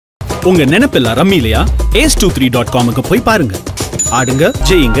உங்க நினைப்பெல்லாம் ரம்மி இல்லையா? ace23.com போய் பாருங்க. ஆடுங்க,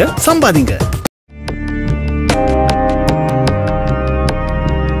 ஜெயிங்க, சம்பாதிங்க.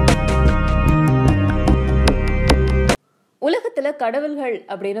 உலகத்துல கடவுள்கள்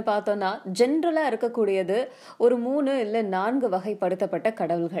அப்படின்னு பார்த்தோம்னா ஜென்ரலா இருக்கக்கூடியது ஒரு 3 இல்ல 4 வகைப்படுத்தப்பட்ட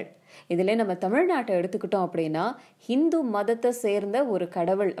கடவுள்கள். இதுல நம்ம தமிழ்நாட்டை எடுத்துக்கிட்டோம் அப்படின்னா ஹிந்து மதத்தை சேர்ந்த ஒரு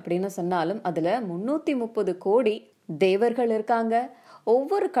கடவுள் அப்படின்னு சொன்னாலும் அதுல 330 கோடி தேவர்கள் இருக்காங்க.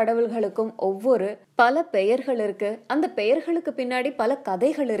 ஒவ்வொரு கடவுள்களுக்கும் ஒவ்வொரு பல பெயர்கள் இருக்கு. அந்த பெயர்களுக்கு பின்னாடி பல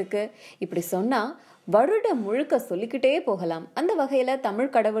கதைகள் இருக்கு. இப்படி சொன்னா வருடம் முழுக்க சொல்லிக்கிட்டே போகலாம். அந்த வகையில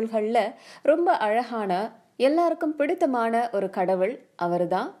தமிழ் கடவுள்கள்ல ரொம்ப அழகான எல்லாருக்கும் பிடித்தமான ஒரு கடவுள்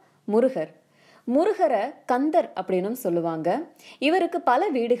அவர்தான் முருகர். முருகரை கந்தர் அப்படின்னு சொல்லுவாங்க. இவருக்கு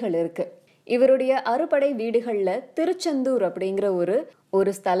பல வீடுகள் இருக்கு. இவருடைய அறுபடை வீடுகள்ல திருச்செந்தூர் அப்படிங்கிற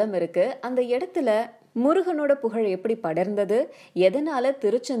ஒரு ஸ்தலம் இருக்கு. அந்த இடத்துல முருகனோட புகழ் எப்படி படர்ந்தது, எதனால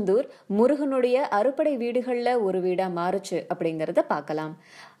திருச்செந்தூர் முருகனுடைய அறுபடை வீடுகள்ல ஒரு வீடா மாறுச்சு அப்படிங்கறத பார்க்கலாம்.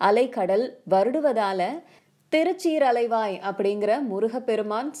 அலைக்கடல் வருடுவதால திருச்சீர் அலைவாய் அப்படிங்கிற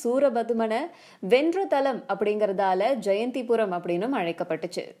முருகப்பெருமான் சூரபதுமன வென்ற தலம் அப்படிங்கறதால ஜெயந்திபுரம் அப்படின்னு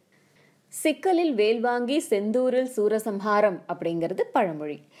அழைக்கப்பட்டுச்சு. சிக்கலில் வேல்வாங்கி செந்தூரில் சூரசம்ஹாரம் அப்படிங்கிறது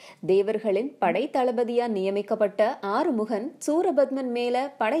பழமொழி. தேவர்களின் படை தளபதியா நியமிக்கப்பட்ட ஆறுமுகன் சூரபத்மன் மேல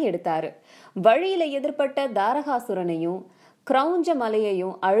படையெடுத்தாரு. வழியில எதிர்பட்ட தாரகாசுரனையும் கிரௌஞ்ச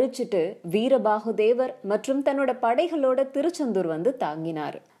மலையையும் அழிச்சிட்டு வீரபாகுதேவர் மற்றும் தன்னோட படைகளோட திருச்செந்தூர் வந்து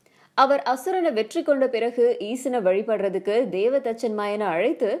தாங்கினாரு. அவர் அசுரனை வெற்றி கொண்ட பிறகு ஈசனை வழிபடுறதுக்கு தேவதச்சன் மாயனை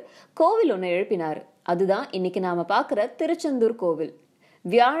அழைத்து கோவில் ஒன்னு எழுப்பினாரு. அதுதான் இன்னைக்கு நாம பாக்குற திருச்செந்தூர் கோவில்.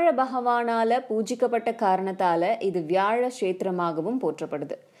 வியாழ பகவானால பூஜிக்கப்பட்ட காரணத்தால இது வியாழ கஷேத்திரமாகவும்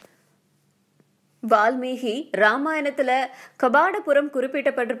போற்றப்படுது. வால்மீகி ராமாயணத்துல கபாடபுரம்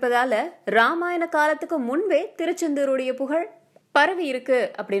குறிப்பிட்டப்பட்டிருப்பதால ராமாயண காலத்துக்கு முன்பே திருச்செந்தூருடைய புகழ் பரவி இருக்கு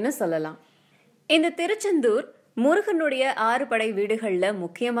அப்படின்னு சொல்லலாம். இந்த திருச்செந்தூர் முருகனுடைய 6 படை வீடுகள்ல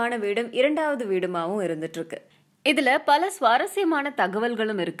முக்கியமான வீடும் 2வது வீடுமாவும் இருந்துட்டு இருக்கு. இதுல பல சுவாரஸ்யமான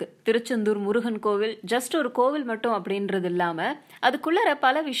தகவல்களும் இருக்கு. திருச்செந்தூர் முருகன் கோவில் ஜஸ்ட் ஒரு கோவில் மட்டும் அப்படின்றது இல்லாம அதுக்குள்ளர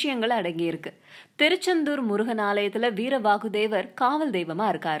பல விஷயங்கள் அடங்கி இருக்கு. திருச்செந்தூர் முருகன் ஆலயத்துல வீரவாகுதேவர் காவல் தெய்வமா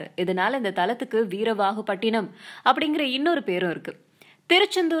இருக்காரு. இதனால இந்த தலத்துக்கு வீரவாகுபட்டினம் அப்படிங்கிற இன்னொரு பேரும் இருக்கு.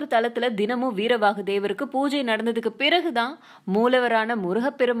 திருச்செந்தூர் தலத்துல தினமும் வீரவாகுதேவருக்கு பூஜை நடந்ததுக்கு பிறகுதான் மூலவரான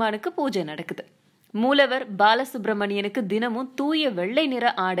முருகப்பெருமானுக்கு பூஜை நடக்குது. மூலவர் பாலசுப்ரமணியனுக்கு தினமும் தூய வெள்ளை நிற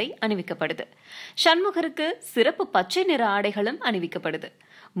ஆடை அணிவிக்கப்படுது. சண்முகருக்கு சிறப்பு பச்சை நிற ஆடைகளும் அணிவிக்கப்படுது.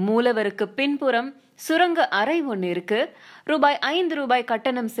 மூலவருக்கு பின்புறம் சுரங்க அறை ஒன்னு இருக்கு. ₹5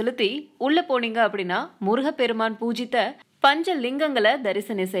 கட்டணம் செலுத்தி உள்ள போனீங்க அப்படின்னா முருகப்பெருமான் பூஜித்த பஞ்ச லிங்கங்களை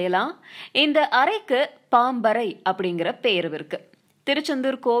தரிசனம் செய்யலாம். இந்த அறைக்கு பாம்பறை அப்படிங்கிற பெயர் இருக்கு.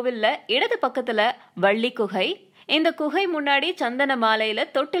 திருச்செந்தூர் கோவில்ல இடது பக்கத்துல வள்ளி குகை. இந்த குகை முன்னாடி சந்தன மாலையில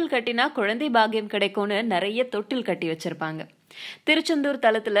தொட்டில் கட்டினா குழந்தை பாக்கியம் கிடைக்கும்னு நிறைய தொட்டில் கட்டி வச்சிருப்பாங்க. திருச்செந்தூர்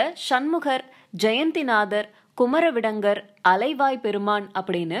தலத்துல சண்முகர், ஜெயந்திநாதர், குமரவிடங்கர், அலைவாய் பெருமான்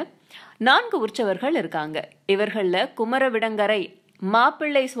அப்படின்னு 4 உற்சவர்கள் இருக்காங்க. இவர்கள்ல குமரவிடங்கரை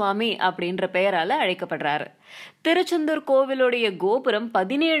மாப்பிள்ளை சுவாமி அப்படின்ற பெயரால அழைக்கப்படுறாரு. திருச்செந்தூர் கோவிலுடைய கோபுரம்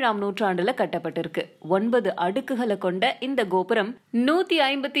 17ஆம் நூற்றாண்டுல கட்டப்பட்டிருக்கு. 9 அடுக்குகளை கொண்ட இந்த கோபுரம்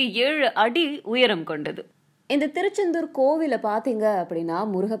 157 அடி உயரம் கொண்டது. இந்த திருச்செந்தூர் கோவிலை பாத்தீங்க அப்படின்னா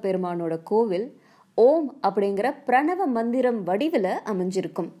முருகப்பெருமானோட கோவில் ஓம் அப்படிங்கிற பிரணவ மந்திரம் வடிவில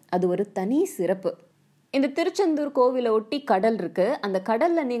அமைஞ்சிருக்கும். அது ஒரு தனி சிறப்பு. இந்த திருச்செந்தூர் கோவிலை ஒட்டி கடல் இருக்கு. அந்த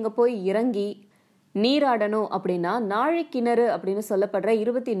கடல்ல நீங்க போய் இறங்கி நீராடணும் அப்படின்னா நாழிக்கிணறு அப்படின்னு சொல்லப்படுற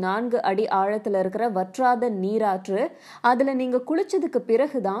 24 அடி ஆழத்துல இருக்கிற வற்றாத நீராற்று, அதுல நீங்க குளிச்சதுக்கு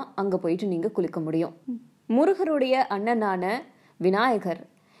பிறகுதான் அங்க போயிட்டு நீங்க குளிக்க முடியும். முருகருடைய அண்ணனான விநாயகர்,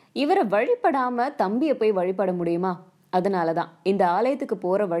 இவரை வழிபடாம தம்பியை போய் வழிபட முடியுமா? அதனாலதான் இந்த ஆலயத்துக்கு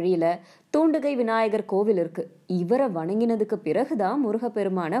போற வழியில தூண்டுகை விநாயகர் கோவில் இருக்கு. இவரை வணங்கினதுக்கு பிறகுதான்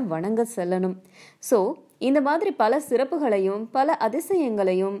முருகப்பெருமான வணங்க செல்லணும். சோ இந்த மாதிரி பல சிறப்புகளையும் பல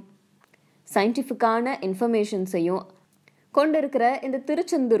அதிசயங்களையும் சயின்டிபிக்கான இன்ஃபர்மேஷன்ஸையும் கொண்டிருக்கிற இந்த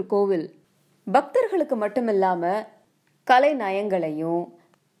திருச்செந்தூர் கோவில் பக்தர்களுக்கு மட்டுமில்லாம கலை நயங்களையும்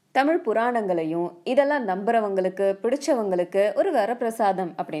தமிழ் புராணங்களையும் இதெல்லாம் நம்புறவங்களுக்கு பிடிச்சவங்களுக்கு ஒரு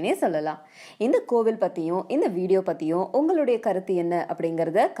வரப்பிரசாதம் அப்படின்னே சொல்லலாம். இந்த கோவில் பத்தியும் இந்த வீடியோ பத்தியும் உங்களுடைய கருத்து என்ன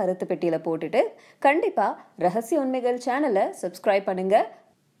அப்படிங்கறத கருத்து பெட்டியில போட்டுட்டு கண்டிப்பா ரகசிய உண்மைகள் சேனலை சப்ஸ்கிரைப் பண்ணுங்க.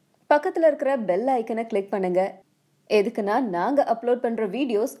 பக்கத்துல இருக்கிற பெல் ஐக்கனை கிளிக் பண்ணுங்க. எதுக்குன்னா நாங்க அப்லோட் பண்ற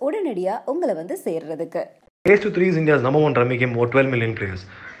வீடியோஸ் உடனடியா உங்களை வந்து சேர்றதுக்கு. Ace23 is India's #1 rummy game over 12 million players.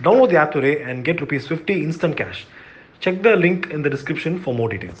 Download the app today and get ₹50 instant cash. Check the link in the description for more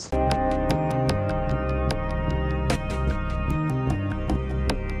details.